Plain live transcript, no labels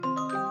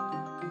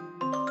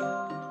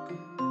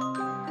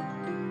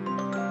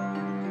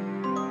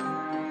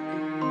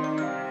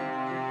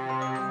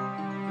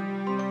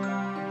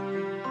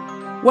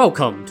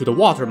Welcome to the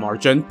Water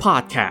Margin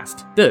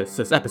Podcast. This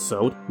is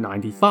episode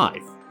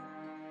 95.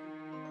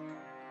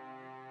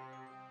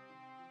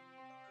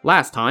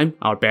 Last time,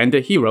 our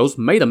bandit heroes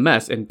made a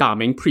mess in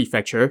Daming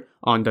Prefecture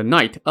on the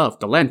night of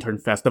the Lantern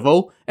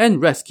Festival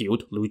and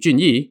rescued Lu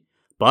Junyi.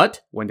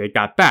 But when they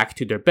got back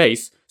to their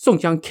base, Song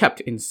Jiang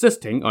kept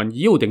insisting on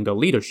yielding the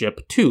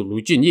leadership to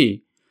Lu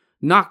Junyi.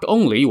 Not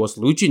only was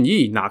Lu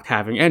Junyi not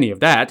having any of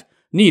that,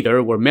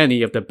 neither were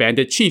many of the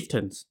bandit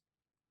chieftains.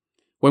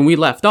 When we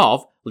left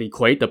off, Li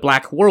Kui, the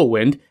Black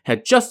Whirlwind,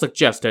 had just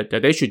suggested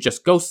that they should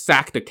just go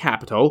sack the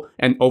capital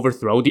and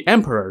overthrow the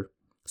emperor.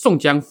 Song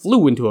Jiang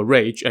flew into a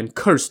rage and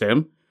cursed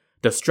him.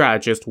 The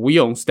strategist Wu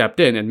Yong stepped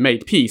in and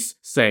made peace,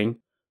 saying,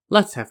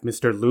 "Let's have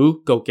Mr.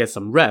 Lu go get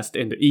some rest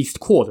in the east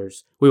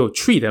quarters. We will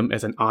treat him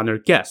as an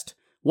honored guest.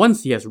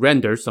 Once he has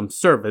rendered some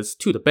service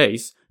to the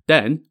base,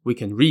 then we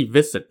can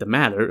revisit the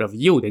matter of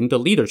yielding the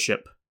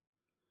leadership."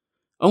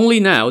 Only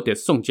now did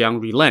Song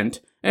Jiang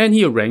relent, and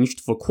he arranged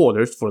for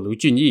quarters for Lu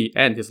Junyi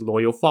and his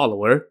loyal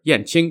follower,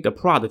 Yanqing the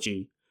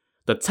Prodigy.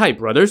 The Cai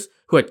brothers,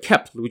 who had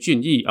kept Lu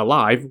Junyi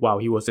alive while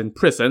he was in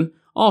prison,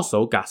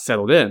 also got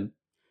settled in.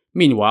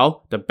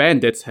 Meanwhile, the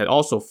bandits had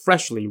also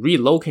freshly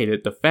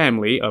relocated the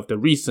family of the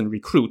recent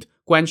recruit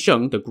Guan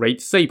Sheng the Great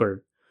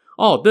Saber.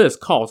 All this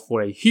called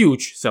for a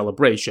huge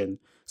celebration,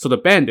 so the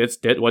bandits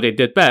did what they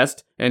did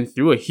best and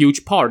threw a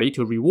huge party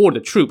to reward the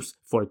troops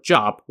for a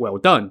job well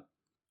done.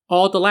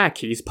 All the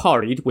lackeys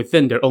partied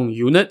within their own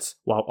units,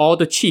 while all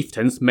the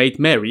chieftains made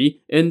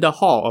merry in the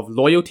Hall of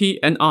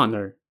Loyalty and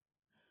Honor.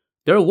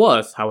 There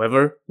was,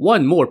 however,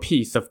 one more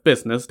piece of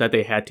business that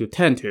they had to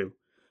tend to.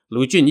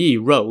 Lu Junyi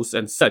rose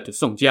and said to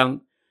Song Jiang,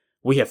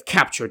 "We have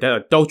captured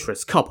that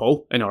adulterous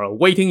couple and are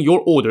awaiting your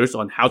orders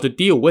on how to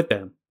deal with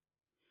them."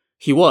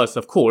 He was,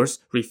 of course,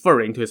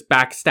 referring to his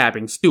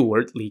backstabbing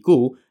steward Li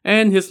Kui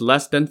and his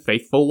less than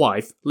faithful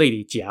wife,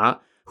 Lady Jia,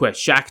 who had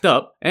shacked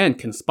up and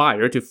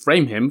conspired to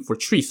frame him for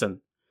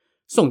treason.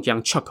 Song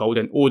Jiang chuckled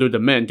and ordered the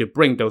men to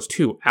bring those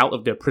two out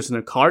of their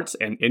prisoner carts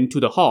and into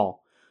the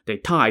hall. They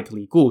tied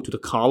Li Kui to the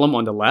column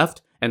on the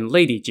left and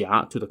Lady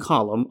Jia to the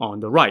column on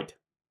the right.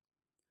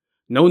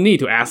 "No need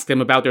to ask them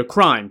about their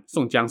crime,"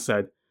 Song Jiang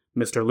said.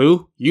 "Mr.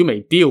 Lu, you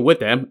may deal with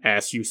them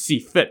as you see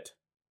fit."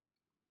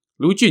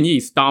 Lu Junyi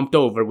stomped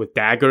over with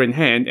dagger in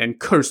hand and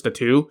cursed the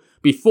two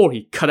before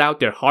he cut out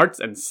their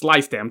hearts and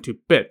sliced them to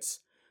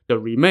bits. The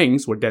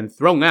remains were then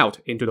thrown out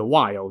into the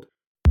wild.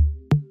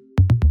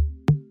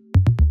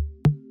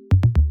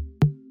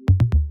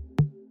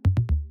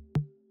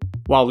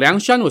 While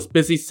Liangshan was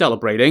busy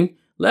celebrating,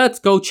 let's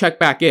go check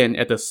back in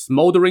at the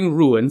smoldering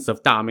ruins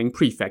of Daming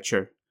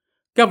Prefecture.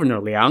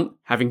 Governor Liang,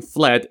 having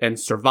fled and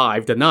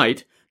survived the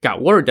night,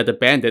 got word that the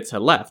bandits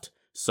had left,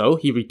 so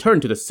he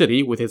returned to the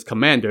city with his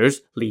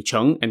commanders Li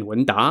Cheng and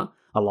Wen Da,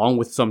 along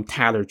with some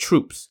tattered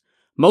troops.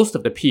 Most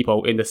of the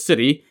people in the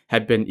city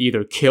had been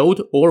either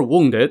killed or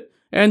wounded,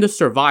 and the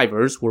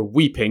survivors were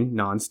weeping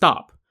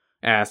non-stop.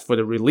 As for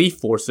the relief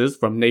forces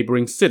from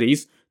neighboring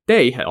cities,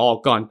 they had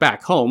all gone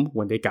back home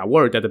when they got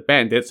word that the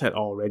bandits had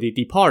already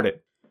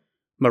departed.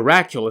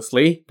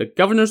 Miraculously, the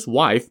governor's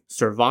wife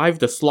survived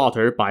the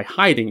slaughter by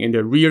hiding in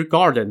the rear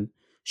garden.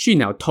 She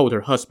now told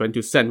her husband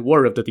to send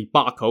word of the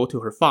debacle to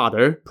her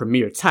father,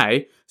 Premier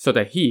Cai, so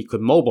that he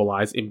could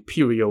mobilize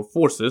imperial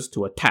forces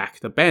to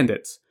attack the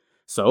bandits.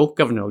 So,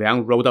 Governor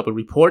Liang wrote up a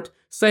report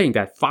saying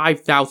that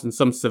 5,000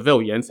 some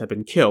civilians had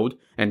been killed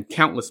and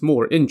countless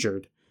more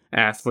injured.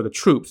 As for the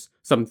troops,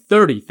 some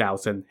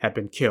 30,000 had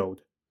been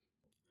killed.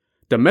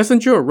 The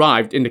messenger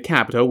arrived in the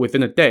capital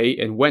within a day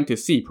and went to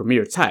see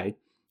Premier Cai.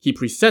 He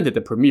presented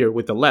the premier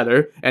with the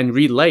letter and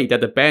relayed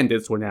that the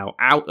bandits were now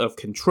out of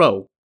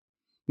control.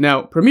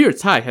 Now, Premier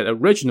Cai had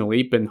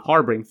originally been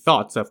harboring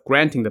thoughts of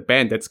granting the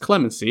bandits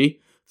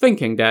clemency,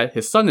 thinking that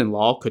his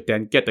son-in-law could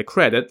then get the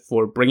credit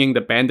for bringing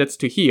the bandits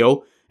to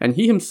heel, and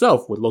he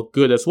himself would look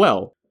good as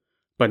well.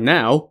 But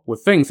now,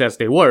 with things as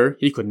they were,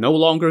 he could no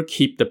longer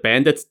keep the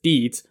bandits'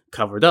 deeds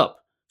covered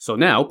up. So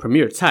now,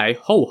 Premier Cai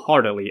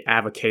wholeheartedly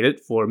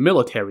advocated for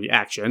military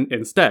action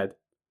instead.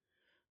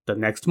 The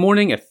next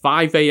morning at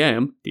 5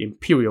 a.m., the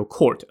imperial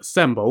court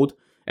assembled,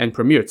 and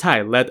Premier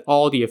Cai led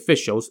all the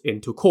officials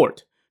into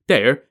court.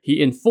 There,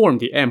 he informed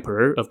the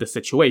emperor of the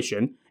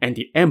situation, and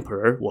the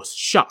emperor was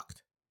shocked.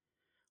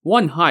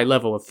 One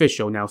high-level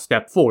official now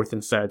stepped forth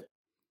and said,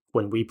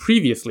 "When we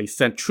previously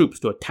sent troops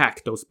to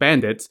attack those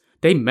bandits,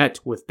 they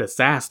met with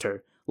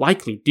disaster,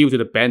 likely due to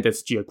the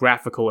bandits'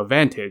 geographical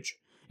advantage.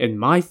 In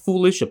my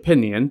foolish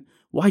opinion,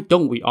 why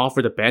don't we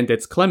offer the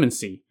bandits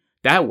clemency?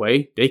 That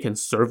way, they can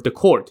serve the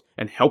court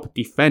and help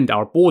defend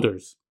our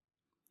borders."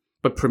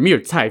 But Premier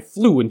Cai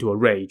flew into a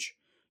rage.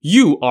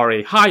 "You are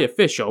a high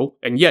official,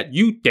 and yet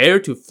you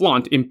dare to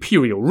flaunt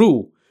imperial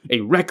rule.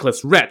 A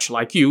reckless wretch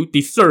like you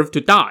deserve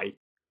to die."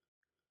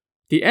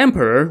 The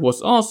emperor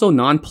was also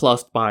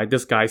nonplussed by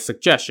this guy's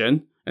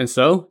suggestion, and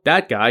so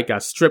that guy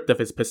got stripped of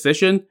his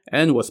position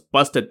and was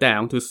busted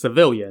down to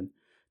civilian.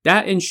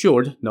 That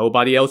ensured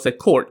nobody else at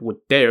court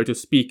would dare to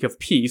speak of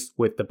peace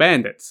with the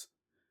bandits.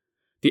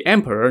 The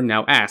emperor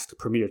now asked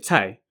Premier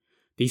Cai,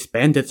 "These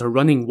bandits are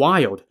running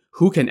wild.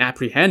 who can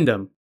apprehend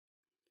them?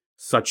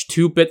 Such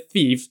two-bit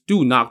thieves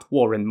do not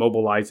warrant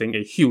mobilizing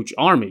a huge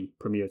army,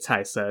 Premier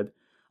Cai said.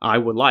 I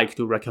would like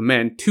to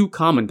recommend 2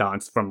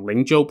 commandants from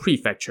Lingzhou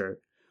Prefecture.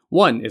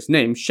 One is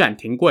named Shan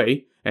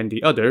Tinggui, and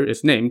the other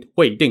is named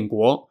Wei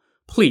Dingguo.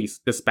 Please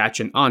dispatch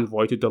an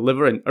envoy to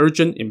deliver an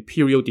urgent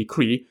imperial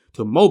decree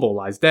to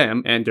mobilize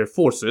them and their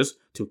forces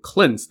to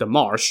cleanse the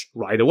marsh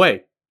right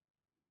away.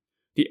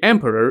 The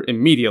emperor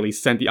immediately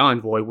sent the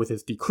envoy with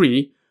his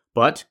decree,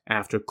 but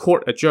after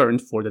court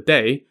adjourned for the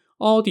day,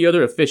 all the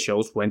other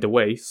officials went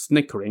away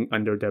snickering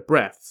under their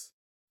breaths.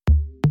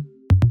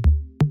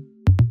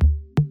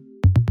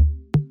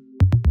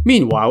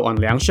 Meanwhile, on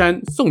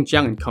Liangshan, Song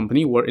Jiang and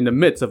company were in the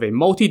midst of a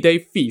multi-day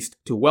feast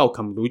to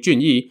welcome Lu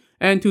Junyi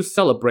and to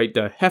celebrate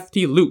the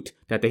hefty loot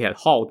that they had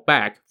hauled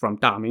back from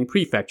Daming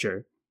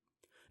Prefecture.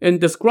 In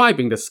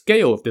describing the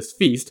scale of this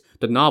feast,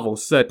 the novel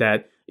said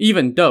that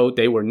even though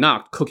they were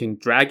not cooking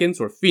dragons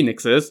or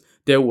phoenixes,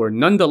 there were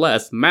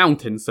nonetheless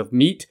mountains of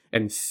meat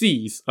and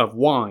seas of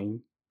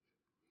wine.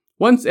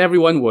 Once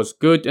everyone was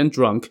good and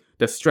drunk,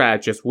 the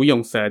strategist Wu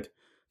Yong said,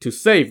 "To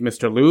save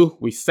Mr. Lu,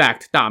 we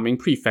sacked Daming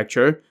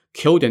Prefecture,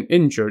 killed and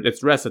injured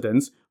its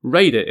residents,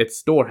 raided its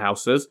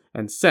storehouses,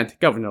 and sent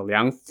Governor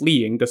Liang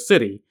fleeing the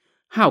city.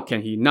 How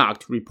can he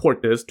not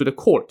report this to the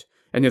court?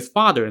 And his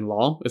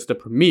father-in-law is the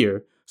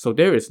premier, so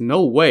there is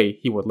no way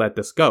he would let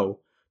this go.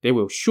 They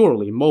will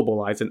surely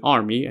mobilize an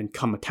army and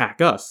come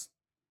attack us."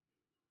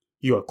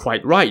 "You are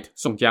quite right,"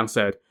 Song Jiang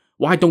said.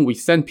 "Why don't we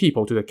send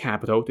people to the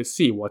capital to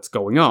see what's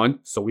going on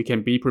so we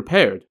can be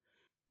prepared?"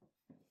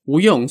 Wu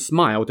Yong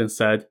smiled and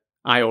said,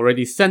 "I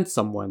already sent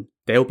someone.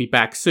 They'll be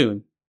back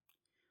soon."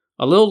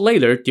 A little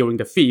later during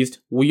the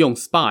feast, Wu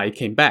Yong's spy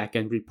came back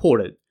and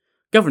reported,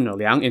 "Governor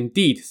Liang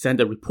indeed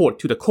sent a report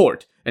to the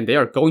court, and they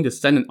are going to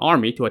send an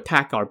army to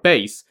attack our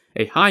base.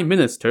 A high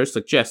minister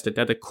suggested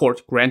that the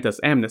court grant us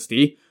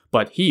amnesty,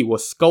 but he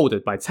was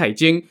scolded by Cai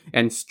Jing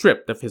and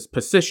stripped of his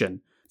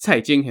position. Cai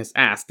Jing has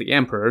asked the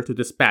emperor to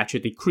dispatch a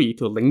decree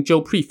to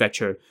Lingzhou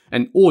Prefecture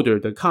and order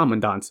the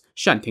commandants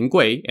Shan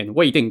Tinggui and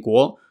Wei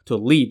Dingguo to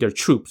lead their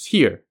troops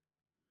here."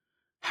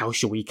 "How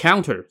should we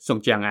counter?"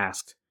 Song Jiang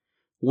asked.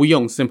 Wu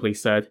Yong simply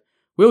said,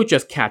 "We'll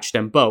just catch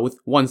them both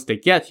once they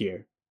get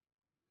here."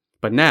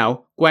 But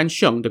now, Guan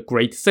Sheng the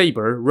Great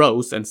Saber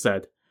rose and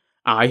said,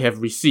 "I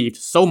have received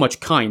so much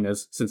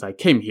kindness since I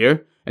came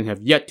here, and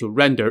have yet to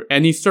render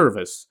any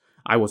service.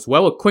 I was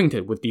well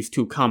acquainted with these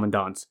 2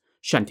 commandants.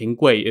 Shan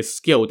Tinggui is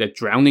skilled at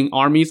drowning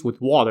armies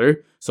with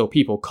water, so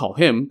people call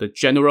him the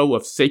General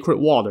of Sacred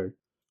Water.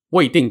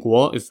 Wei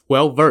Dingguo is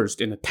well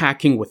versed in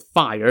attacking with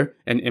fire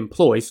and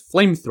employs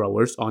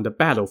flamethrowers on the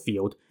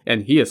battlefield,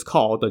 and he is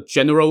called the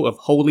General of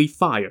Holy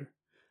Fire.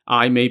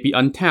 I may be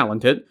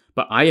untalented,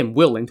 but I am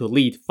willing to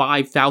lead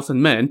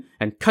 5,000 men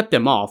and cut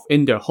them off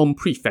in their home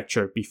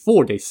prefecture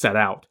before they set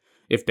out.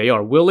 If they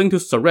are willing to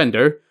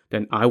surrender,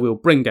 then I will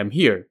bring them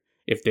here.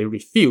 If they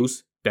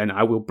refuse, then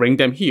I will bring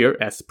them here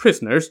as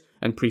prisoners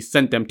and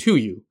present them to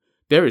you.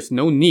 There is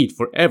no need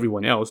for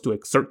everyone else to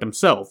exert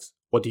themselves.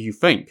 What do you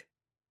think?"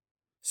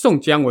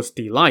 Song Jiang was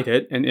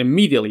delighted and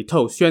immediately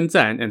told Xuan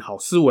Zan and Hao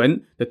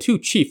Siwen, the 2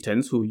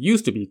 chieftains who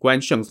used to be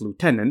Guan Sheng's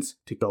lieutenants,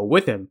 to go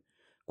with him.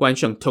 Guan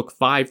Sheng took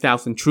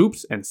 5,000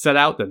 troops and set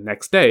out the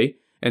next day,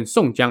 and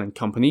Song Jiang and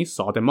company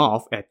saw them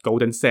off at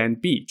Golden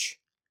Sand Beach.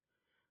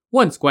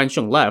 Once Guan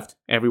Sheng left,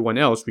 everyone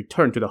else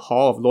returned to the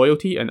Hall of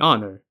Loyalty and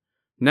Honor.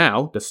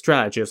 Now, the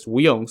strategist Wu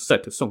Yong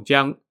said to Song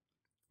Jiang,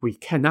 "We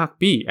cannot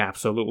be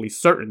absolutely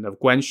certain of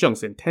Guan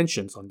Sheng's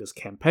intentions on this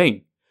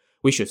campaign.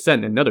 We should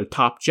send another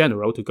top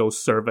general to go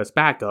serve as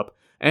backup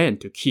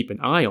and to keep an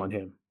eye on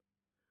him."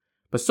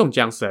 But Song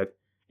Jiang said,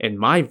 "In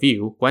my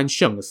view, Guan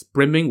Sheng is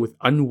brimming with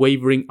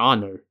unwavering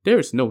honor. There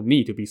is no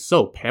need to be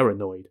so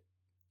paranoid."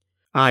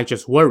 "I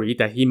just worry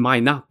that he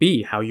might not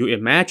be how you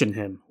imagine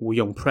him," Wu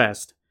Yong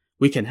pressed.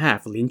 "We can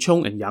have Lin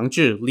Chong and Yang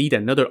Zhi lead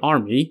another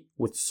army,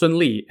 with Sun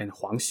Li and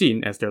Huang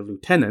Xin as their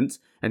lieutenants,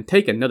 and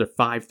take another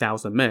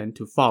 5,000 men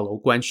to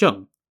follow Guan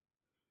Sheng."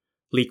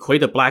 Li Kui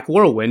the Black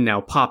Whirlwind now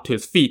popped to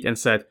his feet and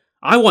said,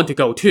 "I want to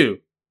go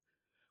too."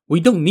 "We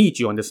don't need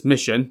you on this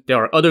mission.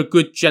 There are other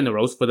good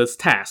generals for this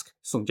task,"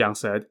 Song Jiang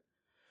said.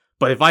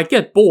 "But if I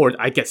get bored,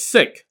 I get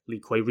sick," Li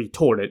Kui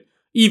retorted.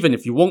 "Even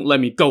if you won't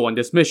let me go on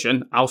this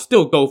mission, I'll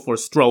still go for a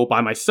stroll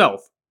by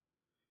myself."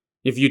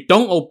 "If you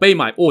don't obey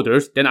my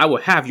orders, then I will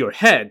have your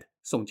head,"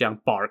 Song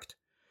Jiang barked.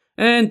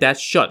 And that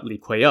shut Li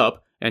Kui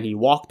up, and he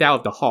walked out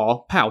of the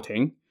hall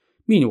pouting.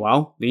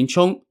 Meanwhile, Lin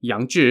Chong,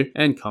 Yang Zhi,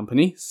 and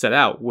company set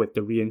out with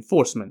the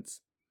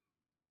reinforcements.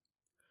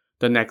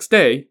 The next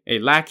day, a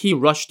lackey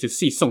rushed to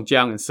see Song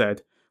Jiang and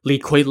said, "Li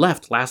Kui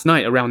left last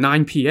night around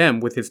 9 p.m.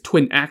 with his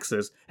twin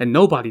axes, and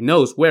nobody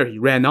knows where he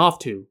ran off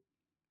to."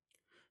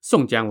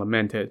 Song Jiang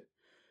lamented,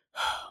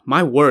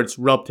 "My words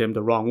rubbed him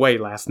the wrong way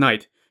last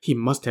night. He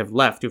must have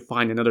left to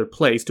find another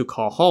place to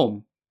call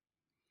home."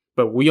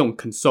 But Wu Yong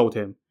consoled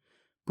him,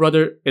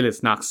 "Brother, it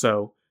is not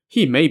so.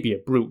 He may be a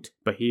brute,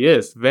 but he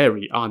is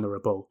very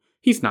honorable.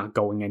 He's not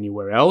going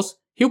anywhere else.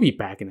 He'll be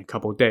back in a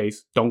couple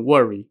days, don't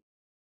worry."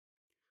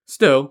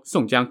 Still,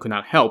 Song Jiang could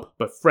not help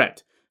but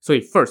fret. so he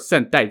first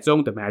sent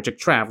Daizong the magic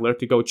traveler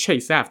to go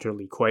chase after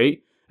Li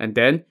Kui, and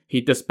then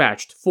he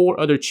dispatched 4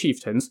 other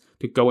chieftains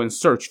to go and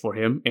search for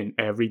him in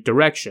every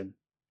direction.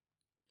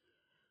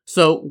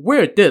 So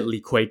where did Li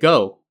Kui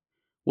go?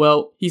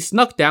 Well, he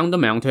snuck down the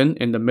mountain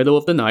in the middle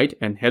of the night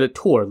and headed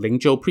toward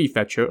Lingzhou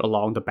Prefecture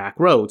along the back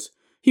roads.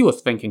 He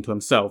was thinking to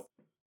himself,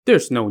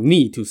 there's no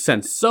need to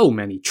send so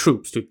many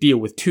troops to deal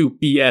with 2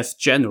 BS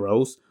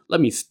generals.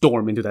 Let me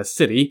storm into that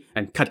city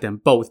and cut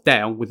them both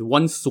down with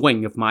one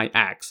swing of my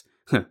axe.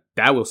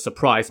 That will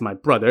surprise my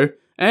brother,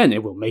 and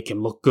it will make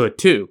him look good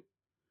too.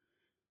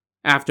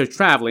 After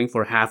traveling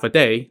for half a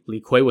day, Li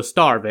Kui was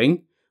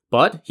starving,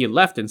 but he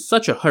left in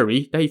such a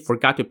hurry that he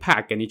forgot to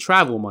pack any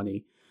travel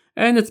money.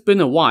 And it's been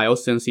a while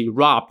since he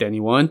robbed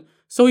anyone,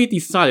 so he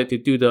decided to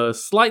do the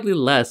slightly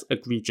less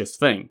egregious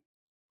thing.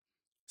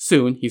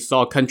 Soon, he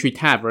saw a country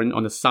tavern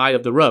on the side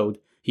of the road.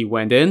 He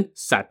went in,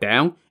 sat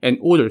down, and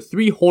ordered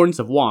 3 horns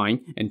of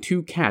wine and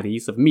 2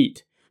 caddies of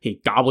meat.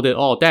 He gobbled it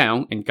all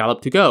down and got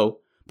up to go,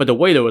 but the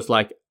waiter was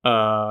like,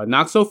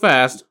 not so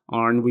fast,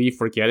 aren't we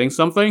forgetting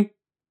something?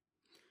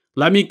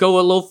 Let me go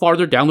a little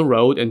farther down the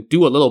road and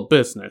do a little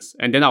business,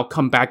 and then I'll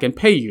come back and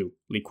pay you,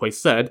 Li Kui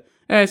said,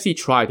 as he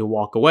tried to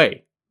walk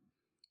away.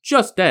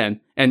 Just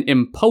then, an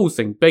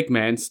imposing big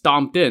man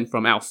stomped in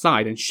from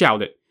outside and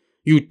shouted,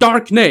 You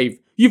dark knave!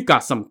 You've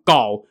got some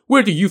gall!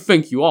 Where do you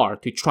think you are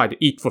to try to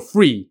eat for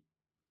free?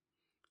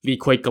 Li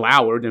Kui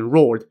glowered and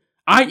roared,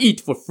 I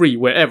eat for free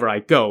wherever I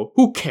go.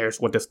 Who cares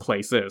what this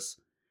place is?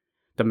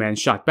 The man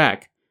shot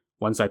back,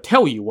 Once I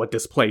tell you what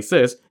this place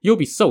is, you'll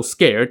be so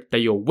scared that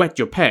you'll wet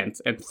your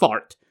pants and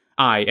fart.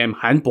 I am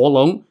Han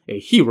Bolong, a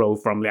hero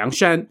from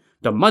Liangshan.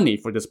 The money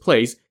for this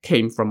place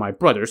came from my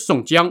brother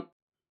Song Jiang.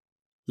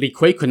 Li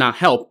Kui could not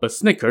help but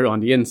snicker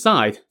on the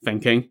inside,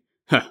 thinking,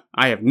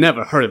 I have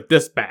never heard of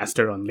this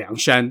bastard on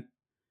Liangshan.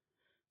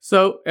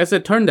 So, as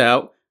it turned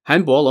out,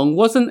 Han Bolong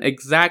wasn't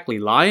exactly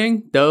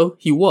lying, though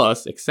he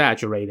was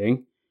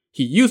exaggerating.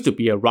 He used to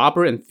be a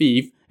robber and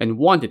thief and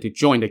wanted to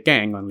join the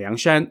gang on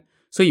Liangshan,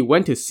 so he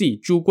went to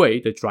see Zhu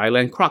Gui, the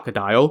dryland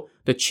crocodile,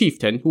 the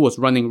chieftain who was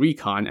running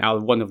recon out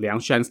of one of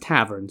Liangshan's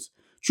taverns.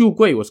 Zhu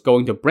Gui was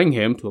going to bring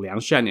him to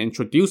Liangshan and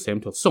introduce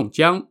him to Song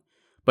Jiang.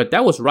 But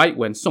that was right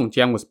when Song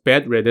Jiang was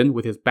bedridden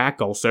with his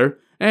back ulcer,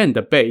 and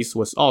the base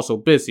was also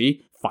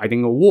busy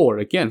fighting a war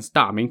against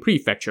Daming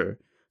Prefecture.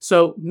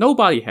 So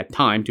nobody had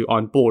time to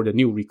onboard a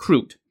new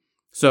recruit.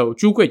 So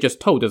Zhu Gui just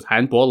told his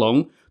Han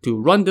Bolong to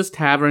run this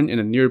tavern in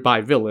a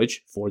nearby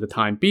village for the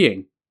time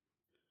being.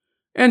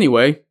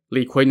 Anyway,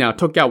 Li Kui now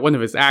took out one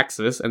of his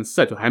axes and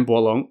said to Han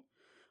Bolong,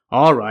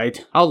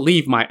 Alright, I'll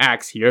leave my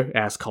axe here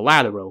as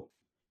collateral.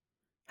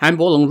 Han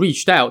Bolong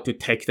reached out to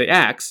take the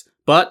axe,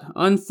 but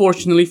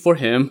unfortunately for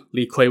him,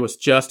 Li Kui was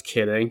just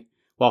kidding.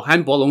 While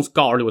Han Bolong's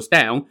guard was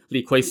down,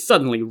 Li Kui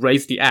suddenly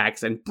raised the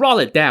axe and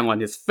brought it down on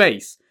his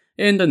face.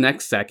 In the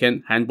next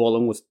second, Han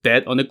Bolong was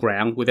dead on the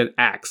ground with an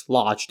axe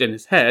lodged in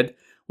his head,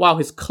 while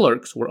his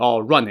clerks were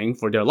all running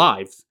for their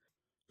lives.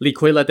 Li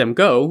Kui let them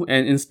go,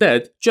 and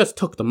instead just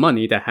took the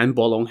money that Han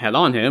Bolong had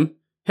on him.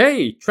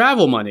 Hey,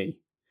 travel money!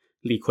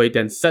 Li Kui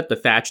then set the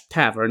thatched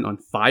tavern on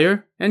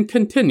fire and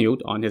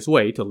continued on his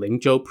way to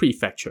Lingzhou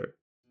Prefecture.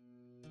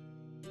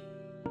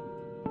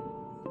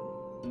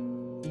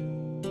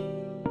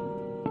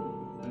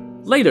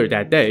 Later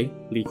that day,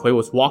 Li Kui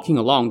was walking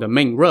along the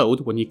main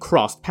road when he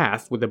crossed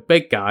paths with a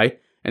big guy,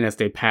 and as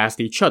they passed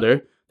each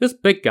other, this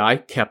big guy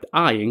kept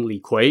eyeing Li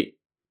Kui.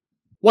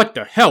 What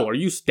the hell are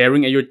you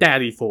staring at your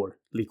daddy for?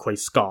 Li Kui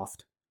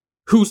scoffed.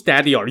 Whose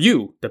daddy are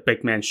you? The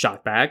big man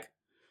shot back.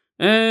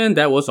 And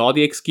that was all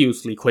the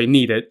excuse Li Kui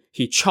needed.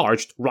 He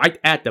charged right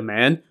at the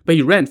man, but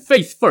he ran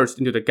face first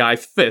into the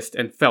guy's fist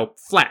and fell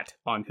flat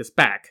on his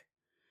back.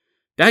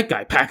 That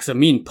guy packs a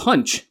mean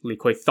punch, Li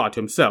Kui thought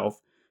to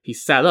himself. He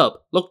sat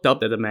up, looked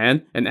up at the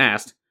man, and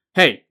asked,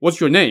 Hey,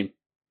 what's your name?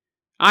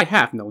 I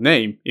have no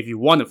name. If you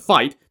want to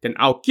fight, then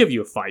I'll give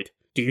you a fight.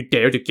 Do you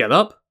dare to get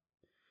up?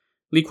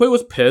 Li Kui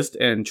was pissed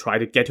and tried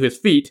to get to his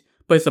feet,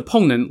 but his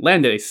opponent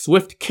landed a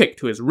swift kick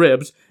to his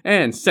ribs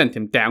and sent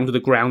him down to the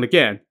ground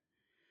again.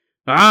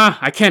 Ah,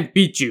 I can't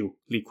beat you,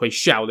 Li Kui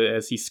shouted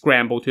as he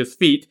scrambled to his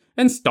feet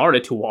and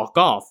started to walk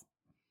off.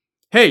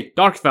 Hey,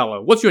 dark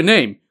fella, what's your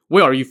name?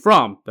 Where are you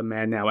from? The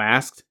man now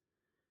asked.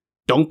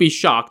 Don't be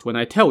shocked when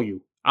I tell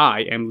you.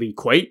 I am Li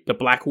Kui, the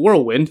Black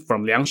Whirlwind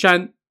from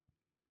Liangshan.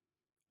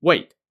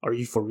 Wait, are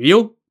you for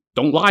real?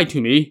 Don't lie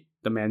to me,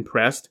 the man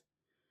pressed.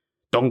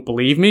 Don't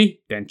believe me?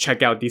 Then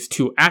check out these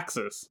 2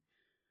 axes.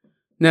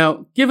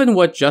 Now, given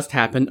what just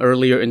happened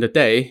earlier in the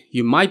day,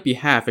 you might be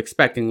half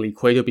expecting Li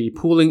Kui to be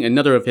pulling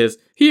another of his,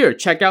 here,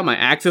 check out my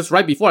axes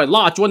right before I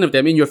lodge one of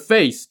them in your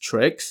face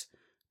tricks.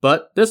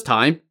 But this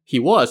time, he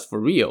was for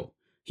real.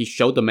 He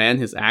showed the man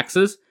his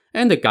axes,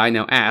 and the guy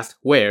now asked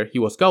where he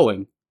was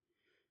going.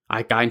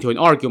 I got into an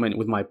argument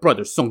with my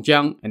brother Song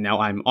Jiang, and now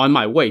I'm on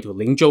my way to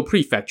Lingzhou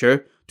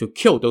Prefecture to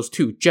kill those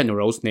 2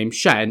 generals named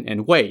Shan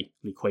and Wei,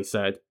 Li Kui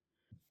said.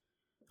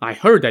 I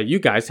heard that you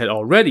guys had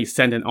already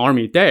sent an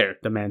army there,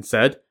 the man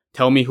said.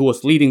 Tell me who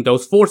was leading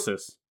those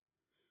forces.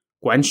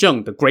 Guan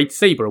Sheng, the Great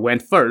Saber,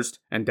 went first,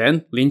 and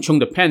then Lin Chung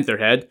the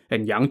Pantherhead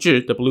and Yang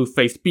Zhi, the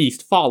Blue-Faced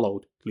Beast,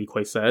 followed, Li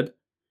Kui said.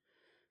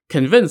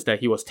 Convinced that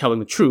he was telling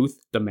the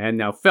truth, the man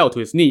now fell to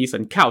his knees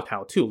and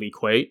kowtowed to Li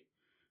Kui.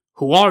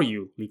 Who are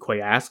you? Li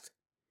Kui asked.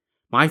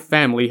 My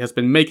family has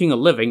been making a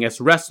living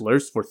as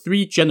wrestlers for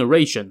 3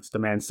 generations, the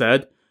man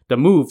said. The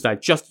moves I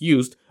just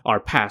used are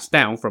passed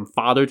down from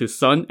father to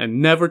son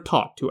and never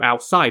taught to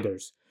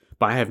outsiders.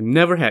 But I have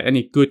never had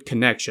any good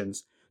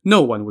connections.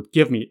 No one would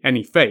give me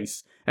any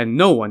face, and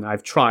no one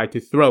I've tried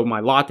to throw my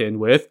lot in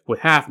with would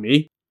have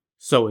me.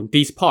 So in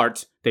these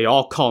parts, they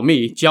all call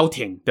me Jiao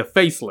Ting, the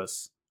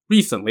Faceless.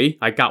 Recently,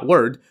 I got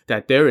word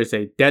that there is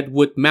a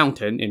Deadwood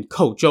Mountain in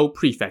Kouzhou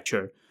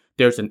Prefecture.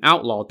 There's an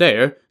outlaw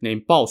there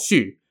named Bao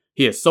Xu.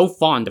 He is so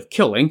fond of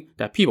killing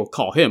that people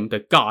call him the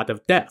God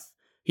of Death.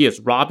 He is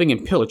robbing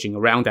and pillaging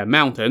around that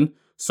mountain,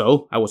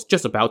 so I was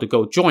just about to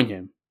go join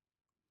him.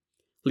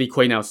 Li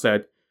Kui now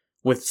said,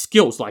 With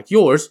skills like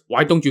yours,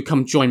 why don't you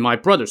come join my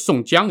brother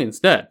Song Jiang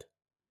instead?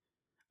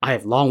 I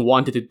have long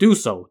wanted to do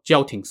so,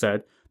 Jiao Ting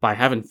said, but I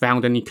haven't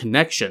found any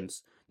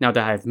connections. Now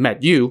that I have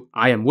met you,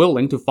 I am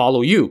willing to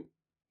follow you.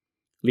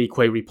 Li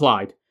Kui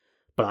replied,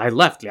 But I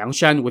left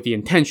Liangshan with the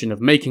intention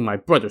of making my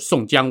brother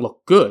Song Jiang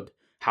look good.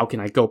 How can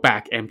I go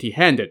back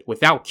empty-handed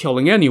without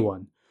killing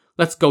anyone?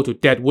 Let's go to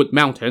Deadwood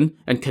Mountain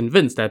and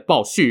convince that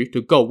Bao Xu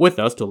to go with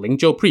us to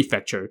Lingzhou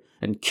Prefecture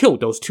and kill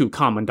those 2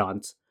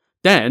 commandants.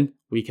 Then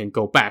we can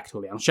go back to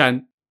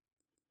Liangshan.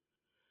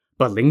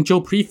 But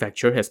Lingzhou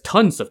Prefecture has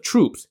tons of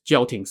troops,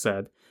 Jiao Ting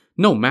said.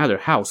 No matter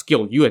how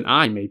skilled you and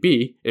I may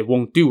be, it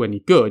won't do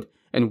any good,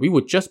 and we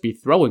would just be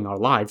throwing our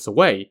lives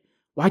away.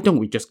 Why don't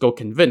we just go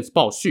convince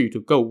Bao Xu to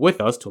go with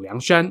us to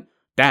Liangshan?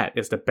 That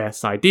is the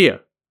best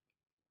idea.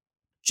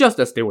 Just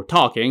as they were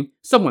talking,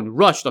 someone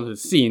rushed onto the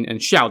scene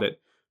and shouted,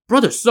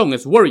 Brother Song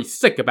is worried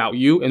sick about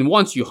you and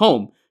wants you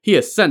home. He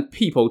has sent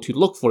people to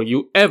look for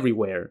you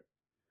everywhere.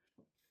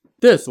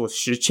 This was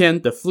Shi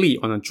Qian, the flea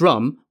on a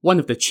drum, one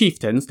of the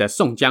chieftains that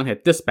Song Jiang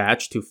had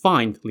dispatched to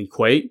find Li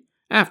Kui.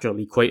 After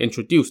Li Kui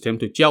introduced him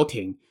to Jiao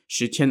Ting,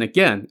 Shi Qian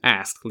again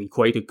asked Li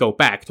Kui to go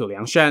back to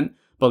Liangshan,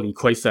 but Li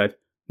Kui said,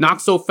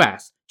 Not so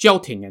fast.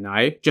 Jiao Ting and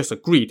I just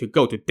agreed to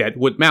go to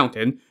Deadwood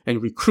Mountain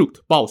and recruit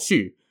Bao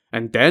Xu,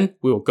 and then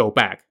we will go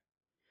back.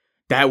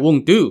 That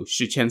won't do,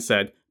 Shi Qian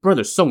said.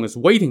 Brother Song is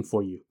waiting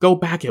for you. Go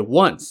back at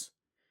once.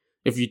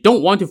 If you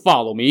don't want to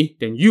follow me,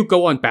 then you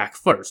go on back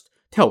first.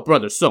 Tell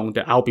Brother Song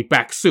that I'll be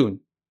back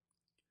soon.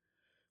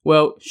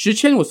 Well, Shi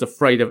Qian was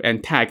afraid of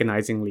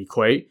antagonizing Li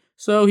Kui,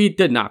 so he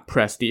did not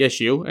press the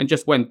issue and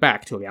just went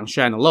back to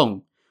Liangshan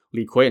alone.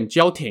 Li Kui and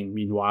Jiao Ting,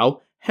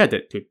 meanwhile,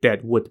 headed to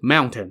Deadwood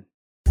Mountain.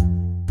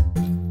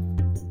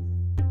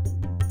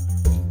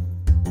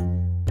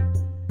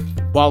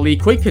 While Li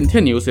Kui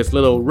continues his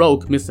little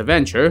rogue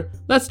misadventure,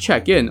 let's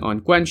check in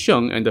on Guan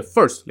Sheng and the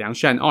first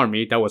Liangshan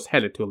army that was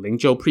headed to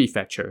Lingzhou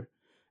Prefecture.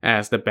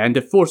 As the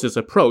bandit forces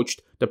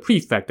approached, the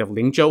prefect of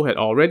Lingzhou had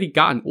already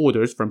gotten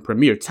orders from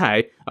Premier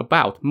Cai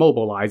about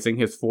mobilizing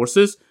his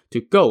forces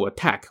to go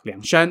attack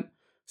Liangshan.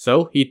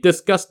 So he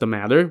discussed the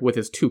matter with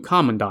his 2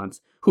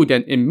 commandants, who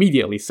then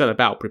immediately set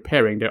about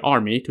preparing their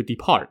army to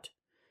depart.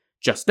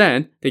 Just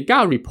then, they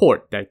got a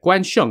report that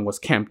Guan Sheng was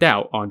camped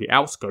out on the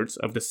outskirts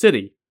of the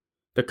city.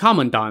 The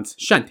commandants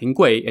Shan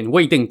Tinggui and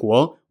Wei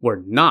Dingguo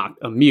were not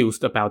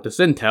amused about this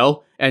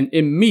intel and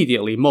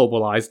immediately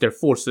mobilized their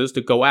forces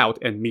to go out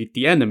and meet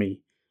the enemy.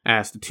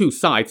 As the 2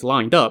 sides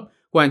lined up,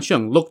 Guan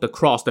Sheng looked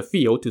across the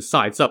field to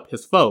size up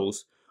his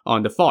foes.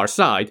 On the far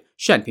side,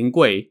 Shan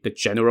Tinggui, the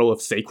general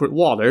of sacred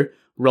water,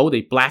 rode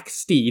a black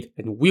steed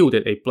and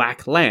wielded a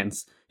black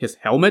lance. His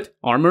helmet,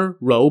 armor,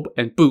 robe,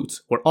 and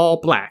boots were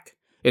all black.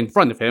 In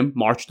front of him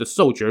marched a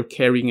soldier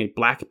carrying a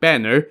black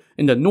banner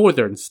in the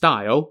northern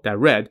style that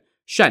read,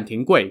 Shan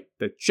Tinggui,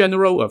 the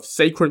General of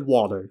Sacred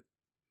Water.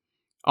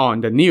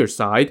 On the near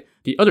side,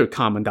 the other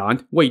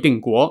commandant, Wei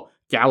Dingguo,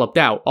 galloped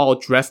out all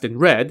dressed in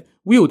red,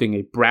 wielding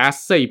a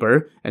brass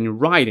saber and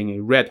riding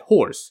a red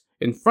horse.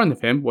 In front of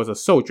him was a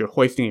soldier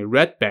hoisting a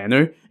red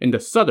banner in the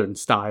southern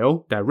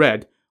style that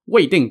read,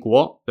 Wei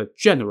Dingguo, the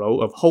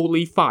General of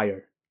Holy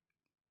Fire.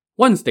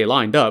 Once they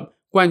lined up,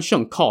 Guan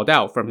Sheng called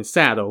out from his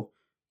saddle,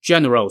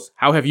 Generals,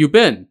 how have you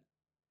been?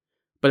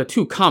 But the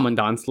 2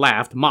 commandants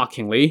laughed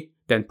mockingly,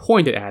 then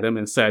pointed at him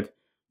and said,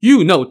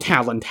 You no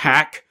talent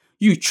hack!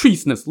 You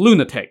treasonous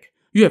lunatic!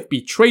 You have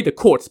betrayed the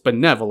court's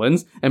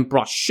benevolence and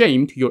brought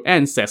shame to your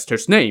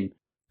ancestors' name.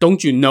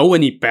 Don't you know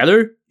any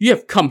better? You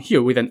have come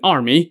here with an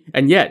army,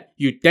 and yet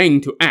you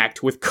deign to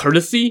act with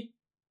courtesy?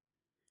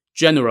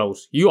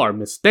 Generals, you are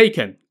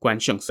mistaken,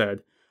 Guan Sheng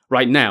said.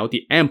 Right now,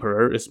 the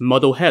emperor is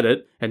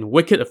muddle-headed, and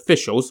wicked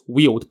officials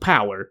wield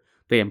power.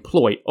 They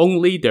employ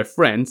only their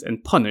friends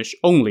and punish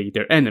only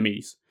their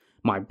enemies.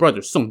 My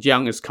brother Song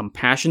Jiang is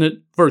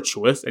compassionate,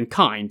 virtuous, and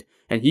kind,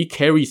 and he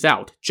carries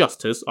out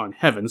justice on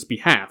heaven's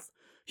behalf.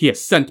 He has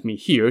sent me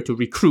here to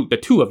recruit the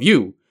 2 of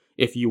you.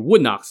 If you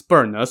would not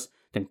spurn us,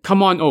 then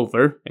come on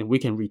over, and we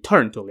can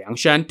return to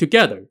Liangshan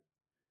together.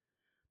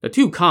 The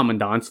 2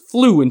 commandants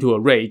flew into a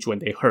rage when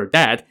they heard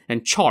that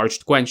and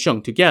charged Guan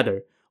Sheng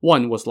together.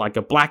 One was like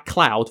a black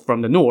cloud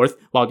from the north,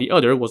 while the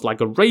other was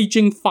like a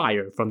raging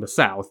fire from the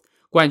south.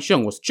 Guan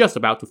Sheng was just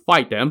about to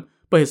fight them,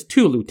 but his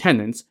two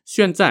lieutenants,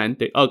 Xuan Zan,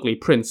 the ugly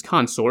prince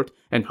consort,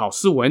 and Hao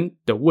Siwen,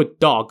 the wood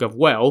dog of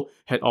Wei,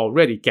 had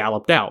already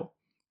galloped out.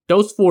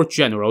 Those four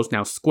generals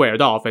now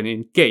squared off and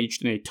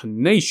engaged in a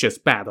tenacious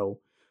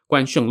battle.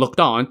 Guan Sheng looked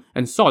on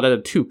and saw that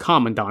the two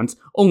commandants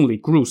only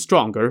grew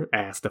stronger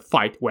as the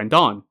fight went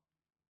on.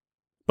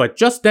 But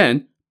just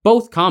then,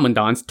 both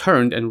commandants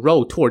turned and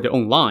rode toward their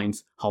own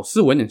lines. Hao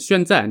Siwen and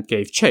Xuan Zan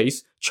gave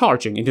chase,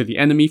 charging into the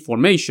enemy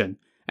formation.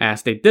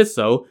 As they did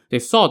so, they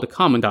saw the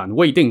commandant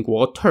Wei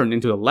Dingguo turn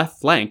into the left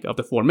flank of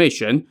the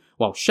formation,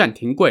 while Shan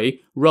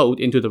Tinggui rode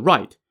into the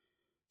right.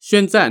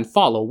 Xuan Zan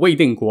followed Wei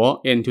Dingguo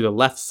into the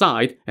left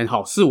side, and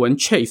Hao Siwen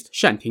chased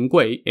Shan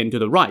Tinggui into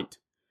the right.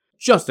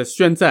 Just as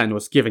Xuan Zan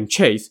was giving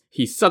chase,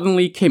 he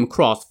suddenly came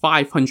across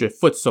 500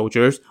 foot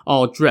soldiers,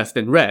 all dressed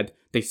in red.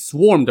 They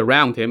swarmed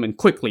around him and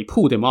quickly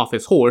pulled him off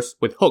his horse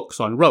with hooks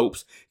on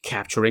ropes,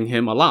 capturing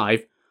him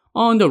alive.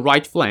 On the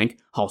right flank,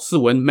 Hao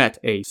Siwen met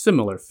a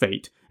similar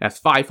fate, as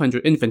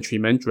 500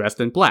 infantrymen dressed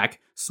in black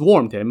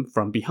swarmed him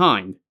from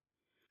behind.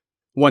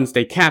 Once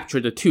they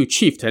captured the two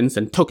chieftains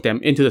and took them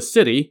into the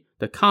city,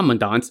 the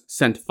commandants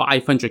sent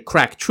 500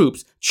 crack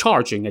troops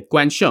charging at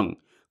Guan Sheng.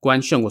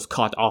 Guan Sheng was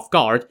caught off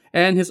guard,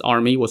 and his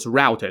army was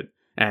routed.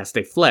 As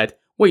they fled,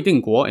 Wei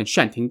Dingguo and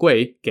Shan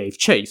Tinggui gave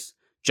chase.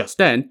 Just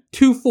then,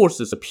 two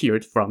forces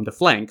appeared from the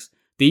flanks.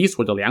 These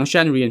were the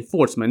Liangshan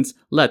reinforcements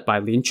led by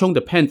Lin Chong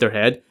the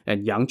Pantherhead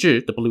and Yang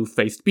Zhi the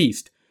Blue-Faced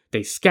Beast.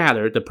 They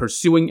scattered the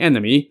pursuing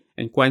enemy,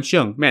 and Guan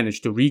Sheng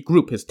managed to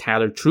regroup his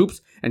tattered troops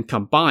and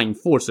combine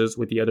forces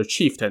with the other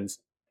chieftains.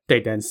 They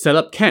then set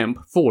up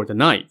camp for the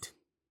night.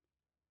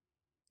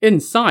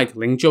 Inside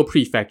Lingzhou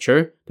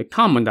Prefecture, the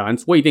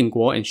commandants Wei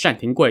Dingguo and Shan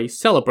Tinggui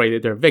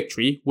celebrated their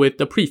victory with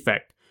the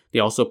prefect. They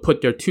also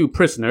put their two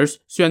prisoners,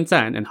 Xuan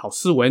Zan and Hao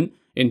Siwen,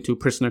 into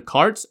prisoner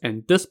carts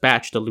and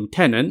dispatched a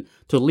lieutenant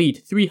to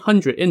lead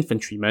 300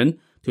 infantrymen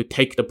to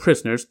take the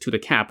prisoners to the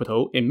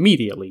capital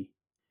immediately.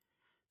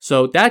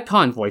 So that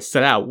convoy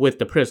set out with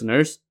the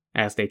prisoners.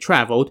 As they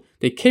traveled,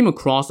 they came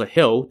across a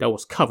hill that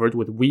was covered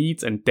with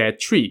weeds and dead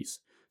trees.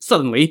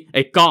 Suddenly,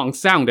 a gong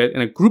sounded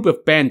and a group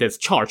of bandits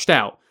charged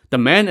out. The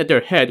man at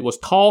their head was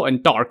tall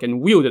and dark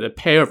and wielded a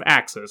pair of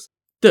axes.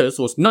 This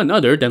was none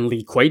other than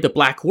Li Kui, the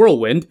Black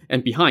Whirlwind,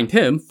 and behind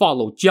him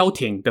followed Jiao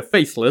Ting, the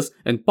Faceless,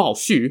 and Bao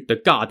Xu, the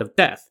God of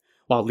Death.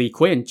 While Li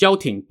Kui and Jiao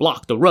Ting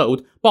blocked the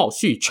road, Bao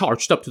Xu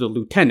charged up to the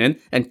lieutenant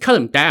and cut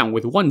him down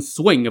with one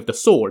swing of the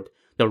sword.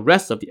 The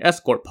rest of the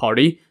escort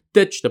party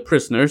ditched the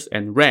prisoners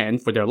and ran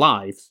for their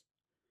lives.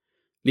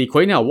 Li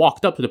Kui now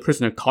walked up to the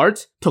prisoner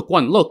carts, took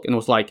one look, and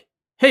was like,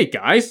 "Hey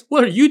guys,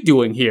 what are you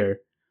doing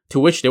here?" To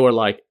which they were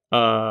like,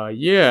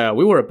 yeah,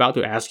 we were about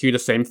to ask you the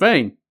same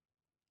thing."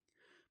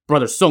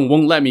 "Brother Song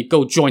won't let me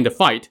go join the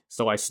fight,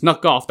 so I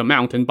snuck off the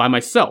mountain by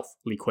myself,"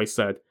 Li Kui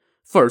said.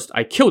 "First,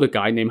 I killed a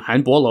guy named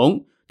Han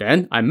Bolong.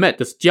 Then, I met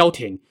this Jiao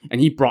Ting,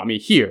 and he brought me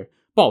here.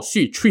 Bao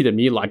Xu treated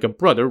me like a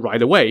brother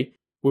right away.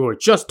 We were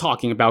just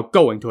talking about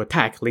going to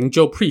attack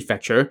Lingzhou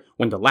Prefecture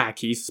when the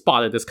lackeys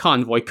spotted this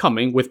convoy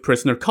coming with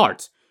prisoner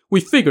carts. We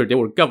figured they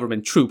were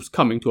government troops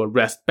coming to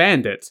arrest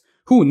bandits.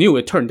 Who knew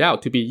it turned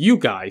out to be you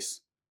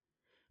guys?"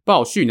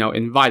 Bao Xu now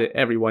invited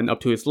everyone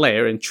up to his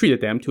lair and treated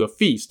them to a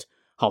feast.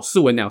 Hao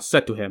Siwen now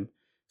said to him,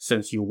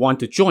 "Since you want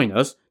to join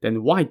us,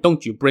 then why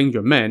don't you bring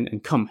your men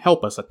and come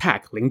help us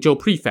attack Lingzhou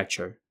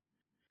Prefecture?"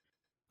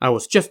 "I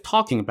was just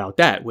talking about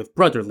that with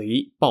Brother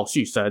Li," Bao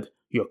Xu said.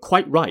 "You're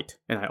quite right,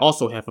 and I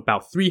also have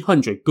about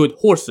 300 good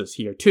horses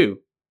here too."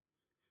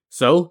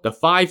 So, the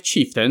 5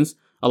 chieftains,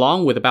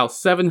 along with about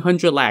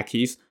 700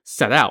 lackeys,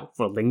 set out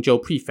for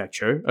Lingzhou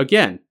Prefecture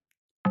again.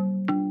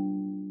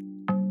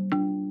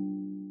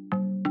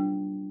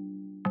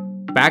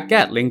 Back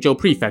at Lingzhou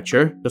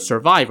Prefecture, the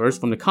survivors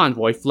from the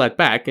convoy fled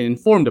back and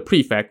informed the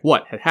prefect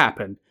what had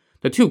happened.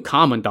 The two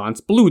commandants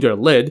blew their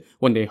lid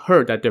when they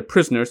heard that their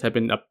prisoners had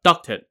been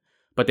abducted.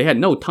 But they had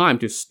no time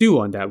to stew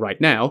on that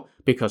right now,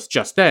 because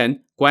just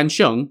then, Guan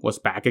Sheng was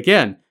back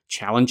again,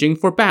 challenging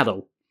for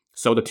battle.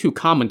 So the two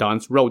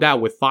commandants rode out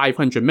with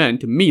 500 men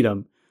to meet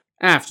him.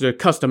 After the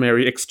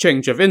customary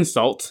exchange of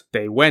insults,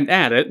 they went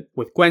at it,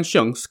 with Guan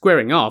Sheng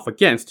squaring off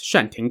against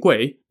Shan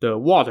Tinggui, the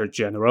water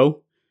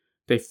general.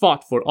 They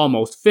fought for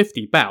almost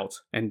 50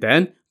 bouts, and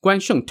then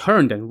Guan Sheng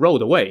turned and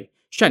rode away.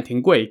 Shan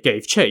Tinggui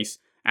gave chase.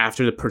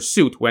 After the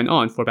pursuit went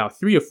on for about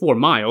 3 or 4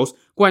 miles,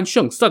 Guan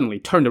Sheng suddenly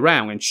turned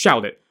around and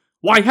shouted,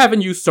 "Why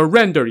haven't you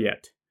surrendered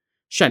yet?"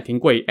 Shan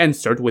Tinggui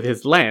answered with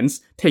his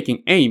lance,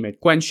 taking aim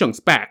at Guan Sheng's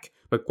back,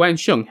 but Guan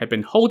Sheng had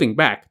been holding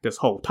back this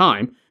whole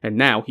time, and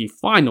now he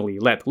finally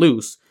let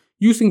loose.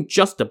 Using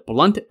just the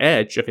blunt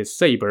edge of his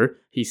saber,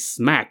 he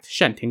smacked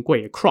Shan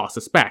Tinggui across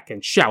his back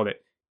and shouted,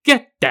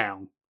 "Get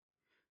down!"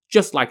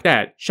 Just like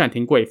that, Shan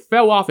Tinggui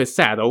fell off his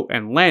saddle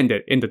and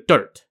landed in the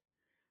dirt.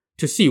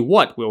 To see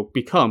what will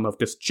become of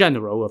this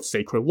general of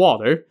sacred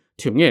water,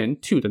 tune in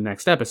to the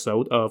next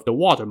episode of the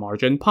Water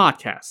Margin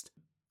podcast.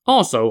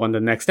 Also on the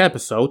next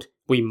episode,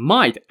 we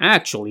might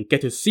actually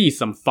get to see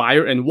some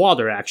fire and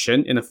water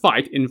action in a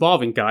fight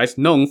involving guys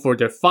known for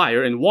their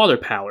fire and water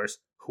powers.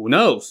 Who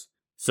knows?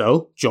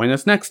 So, join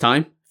us next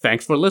time.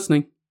 Thanks for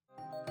listening.